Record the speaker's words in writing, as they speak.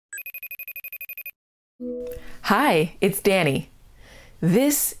Hi, it's Danny.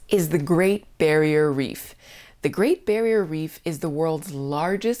 This is the Great Barrier Reef. The Great Barrier Reef is the world's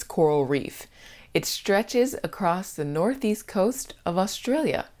largest coral reef. It stretches across the northeast coast of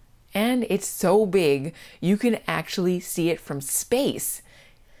Australia, and it's so big you can actually see it from space.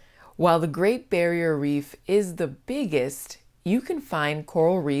 While the Great Barrier Reef is the biggest, you can find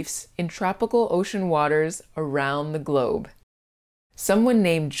coral reefs in tropical ocean waters around the globe. Someone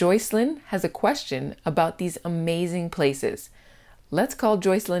named Joycelyn has a question about these amazing places. Let's call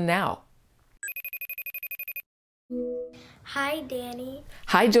Joycelyn now. Hi, Danny.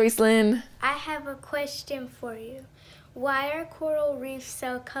 Hi, Joycelyn. I have a question for you. Why are coral reefs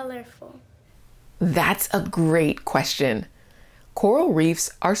so colorful? That's a great question. Coral reefs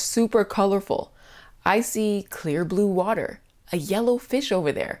are super colorful. I see clear blue water, a yellow fish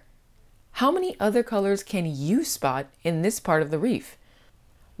over there. How many other colors can you spot in this part of the reef?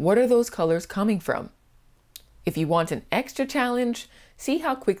 What are those colors coming from? If you want an extra challenge, see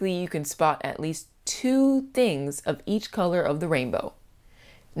how quickly you can spot at least 2 things of each color of the rainbow.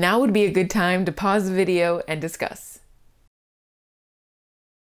 Now would be a good time to pause the video and discuss.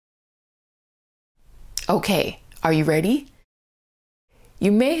 Okay, are you ready?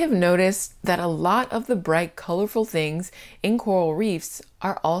 You may have noticed that a lot of the bright, colorful things in coral reefs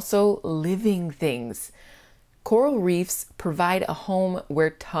are also living things. Coral reefs provide a home where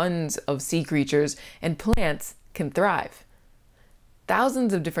tons of sea creatures and plants can thrive.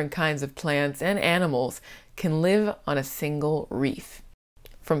 Thousands of different kinds of plants and animals can live on a single reef,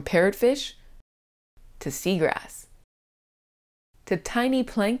 from parrotfish to seagrass to tiny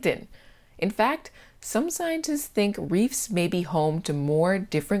plankton. In fact, some scientists think reefs may be home to more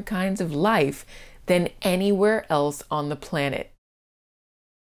different kinds of life than anywhere else on the planet.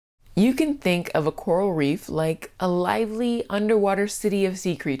 You can think of a coral reef like a lively underwater city of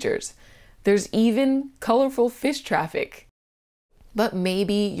sea creatures. There's even colorful fish traffic. But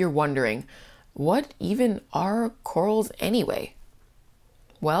maybe you're wondering, what even are corals anyway?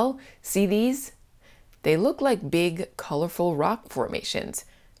 Well, see these? They look like big, colorful rock formations.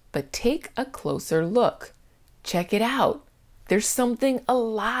 But take a closer look. Check it out. There's something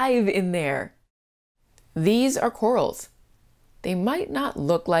alive in there. These are corals. They might not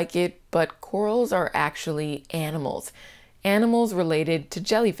look like it, but corals are actually animals. Animals related to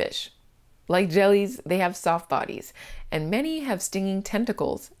jellyfish. Like jellies, they have soft bodies, and many have stinging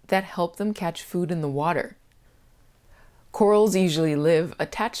tentacles that help them catch food in the water. Corals usually live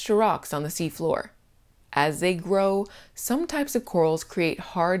attached to rocks on the seafloor. As they grow, some types of corals create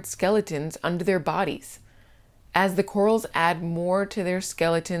hard skeletons under their bodies. As the corals add more to their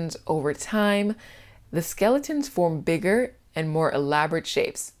skeletons over time, the skeletons form bigger and more elaborate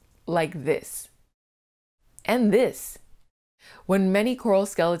shapes, like this. And this. When many coral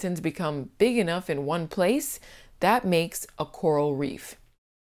skeletons become big enough in one place, that makes a coral reef.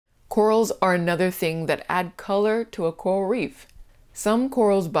 Corals are another thing that add color to a coral reef. Some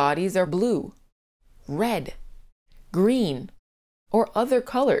corals' bodies are blue, red, green, or other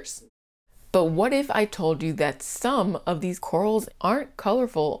colors. But what if I told you that some of these corals aren't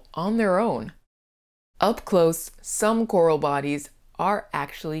colorful on their own? Up close, some coral bodies are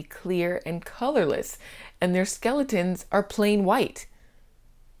actually clear and colorless, and their skeletons are plain white.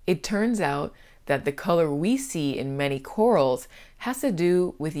 It turns out that the color we see in many corals has to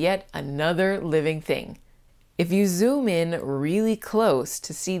do with yet another living thing. If you zoom in really close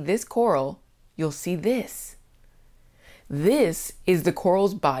to see this coral, you'll see this. This is the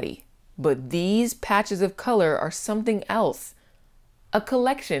coral's body, but these patches of color are something else. A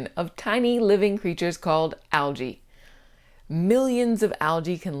collection of tiny living creatures called algae. Millions of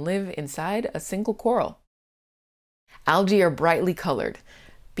algae can live inside a single coral. Algae are brightly colored.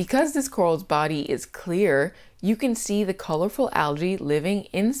 Because this coral's body is clear, you can see the colorful algae living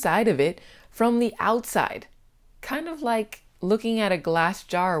inside of it from the outside, kind of like looking at a glass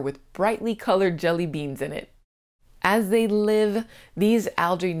jar with brightly colored jelly beans in it. As they live, these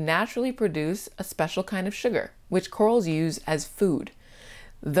algae naturally produce a special kind of sugar, which corals use as food.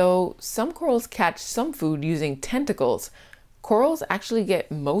 Though some corals catch some food using tentacles, corals actually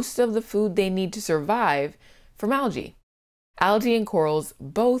get most of the food they need to survive from algae. Algae and corals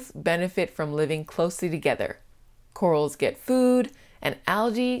both benefit from living closely together. Corals get food, and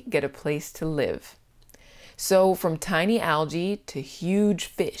algae get a place to live. So from tiny algae to huge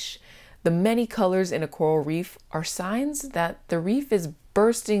fish, the many colors in a coral reef are signs that the reef is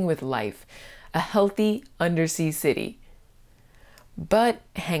bursting with life, a healthy undersea city. But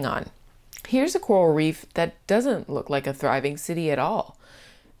hang on, here's a coral reef that doesn't look like a thriving city at all.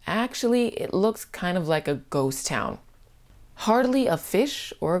 Actually, it looks kind of like a ghost town. Hardly a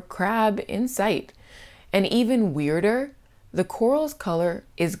fish or a crab in sight. And even weirder, the coral's color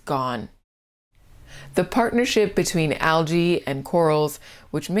is gone. The partnership between algae and corals,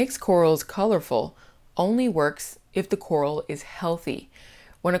 which makes corals colorful, only works if the coral is healthy.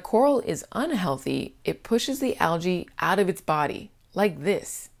 When a coral is unhealthy, it pushes the algae out of its body, like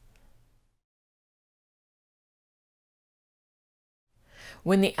this.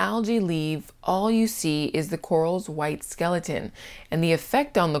 When the algae leave, all you see is the coral's white skeleton, and the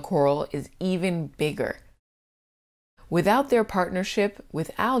effect on the coral is even bigger. Without their partnership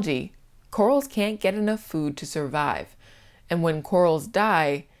with algae, corals can't get enough food to survive. And when corals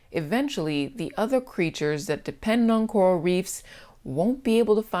die, eventually the other creatures that depend on coral reefs won't be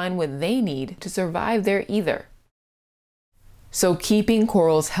able to find what they need to survive there either. So keeping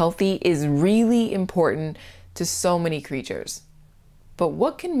corals healthy is really important to so many creatures. But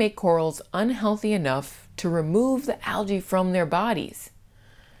what can make corals unhealthy enough to remove the algae from their bodies?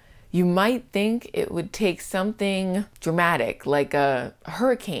 You might think it would take something dramatic, like a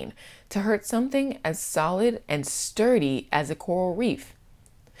hurricane, to hurt something as solid and sturdy as a coral reef.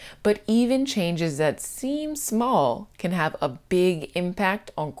 But even changes that seem small can have a big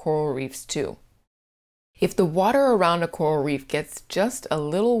impact on coral reefs too. If the water around a coral reef gets just a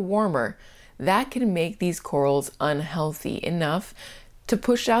little warmer, that can make these corals unhealthy enough to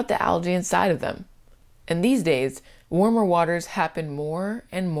push out the algae inside of them. And these days, warmer waters happen more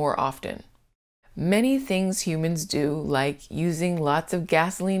and more often. Many things humans do, like using lots of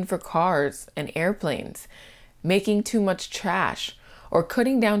gasoline for cars and airplanes, making too much trash, or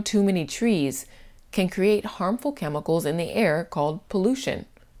cutting down too many trees, can create harmful chemicals in the air called pollution.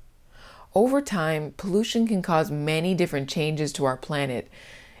 Over time, pollution can cause many different changes to our planet,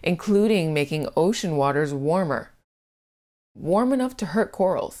 including making ocean waters warm enough to hurt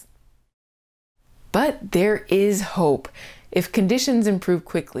corals. But there is hope. If conditions improve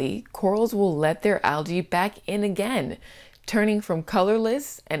quickly, corals will let their algae back in again, turning from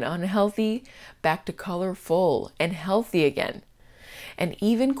colorless and unhealthy back to colorful and healthy again. And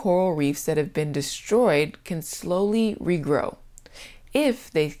even coral reefs that have been destroyed can slowly regrow, if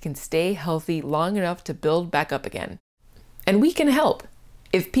they can stay healthy long enough to build back up again. And we can help.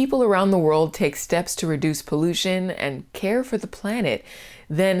 If people around the world take steps to reduce pollution and care for the planet,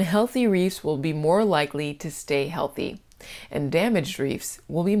 then healthy reefs will be more likely to stay healthy, and damaged reefs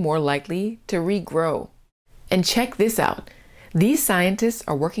will be more likely to regrow. And check this out. These scientists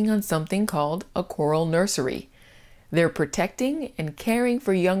are working on something called a coral nursery. They're protecting and caring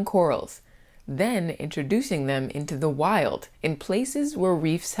for young corals, then introducing them into the wild in places where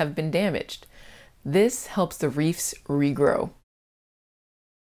reefs have been damaged. This helps the reefs regrow.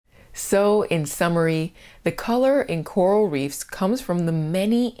 So, in summary, the color in coral reefs comes from the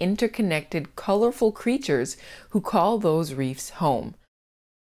many interconnected, colorful creatures who call those reefs home.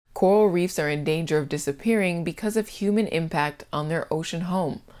 Coral reefs are in danger of disappearing because of human impact on their ocean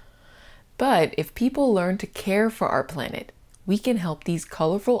home. But if people learn to care for our planet, we can help these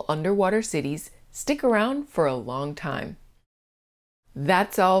colorful underwater cities stick around for a long time.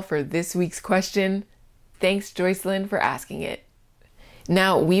 That's all for this week's question. Thanks, Joycelyn, for asking it.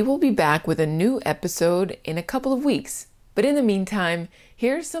 Now, we will be back with a new episode in a couple of weeks, but in the meantime,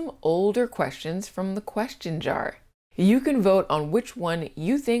 here's some older questions from the question jar. You can vote on which one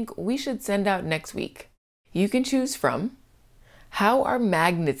you think we should send out next week. You can choose from: how are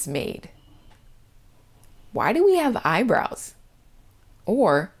magnets made? Why do we have eyebrows?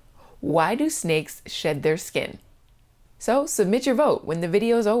 Or why do snakes shed their skin? So submit your vote when the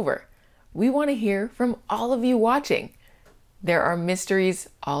video is over. We want to hear from all of you watching. There are mysteries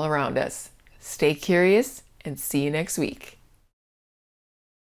all around us. Stay curious and see you next week.